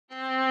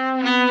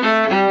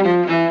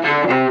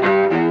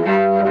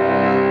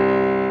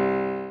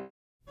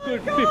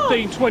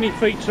20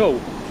 feet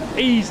tall.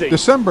 Easy.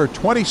 December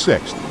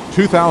 26,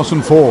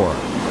 2004.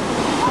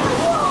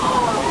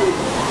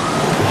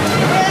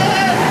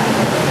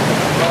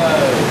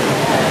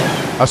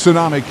 A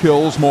tsunami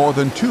kills more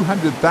than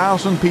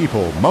 200,000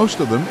 people, most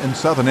of them in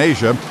southern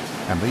Asia,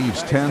 and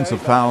leaves tens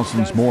of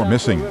thousands more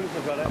missing.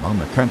 Among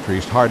the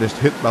countries hardest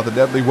hit by the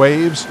deadly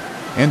waves,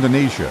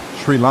 Indonesia,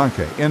 Sri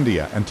Lanka,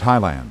 India, and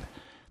Thailand.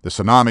 The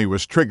tsunami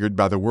was triggered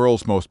by the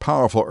world's most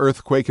powerful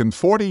earthquake in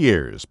 40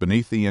 years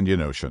beneath the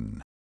Indian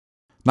Ocean.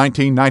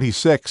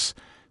 1996,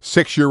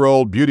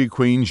 6-year-old beauty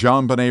queen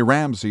JonBenet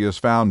Ramsey is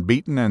found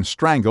beaten and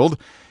strangled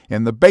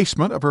in the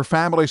basement of her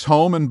family's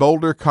home in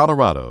Boulder,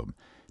 Colorado.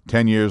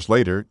 10 years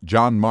later,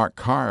 John Mark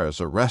Carr is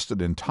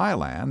arrested in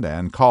Thailand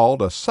and called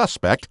a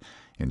suspect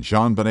in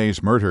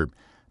JonBenet's murder.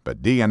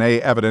 But DNA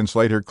evidence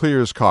later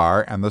clears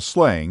Carr, and the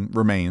slaying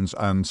remains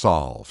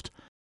unsolved.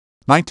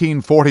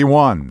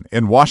 1941,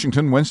 in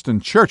Washington, Winston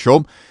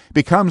Churchill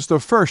becomes the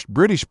first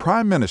British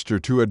Prime Minister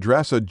to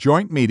address a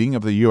joint meeting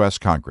of the U.S.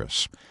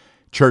 Congress.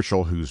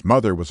 Churchill, whose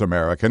mother was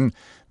American,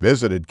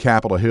 visited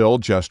Capitol Hill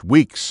just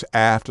weeks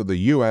after the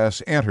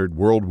U.S. entered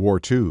World War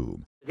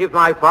II. If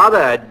my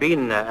father had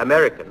been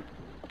American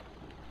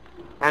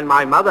and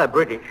my mother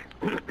British,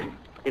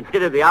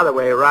 instead of the other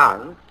way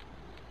around,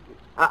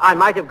 I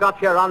might have got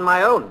here on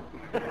my own.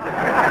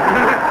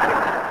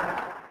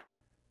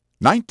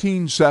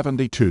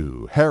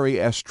 1972, Harry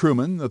S.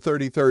 Truman, the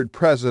 33rd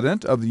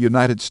President of the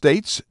United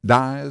States,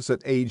 dies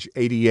at age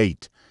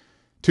 88.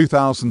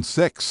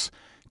 2006,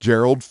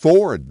 Gerald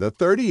Ford, the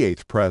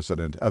 38th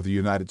President of the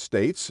United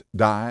States,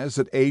 dies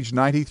at age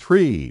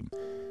 93.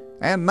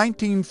 And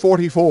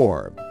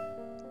 1944,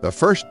 the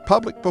first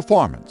public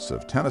performance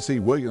of Tennessee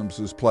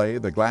Williams's play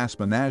The Glass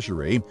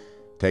Menagerie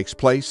takes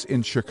place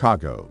in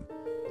Chicago.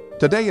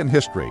 Today in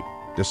History,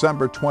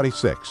 December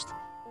 26th.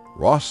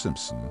 Ross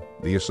Simpson,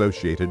 The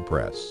Associated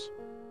Press.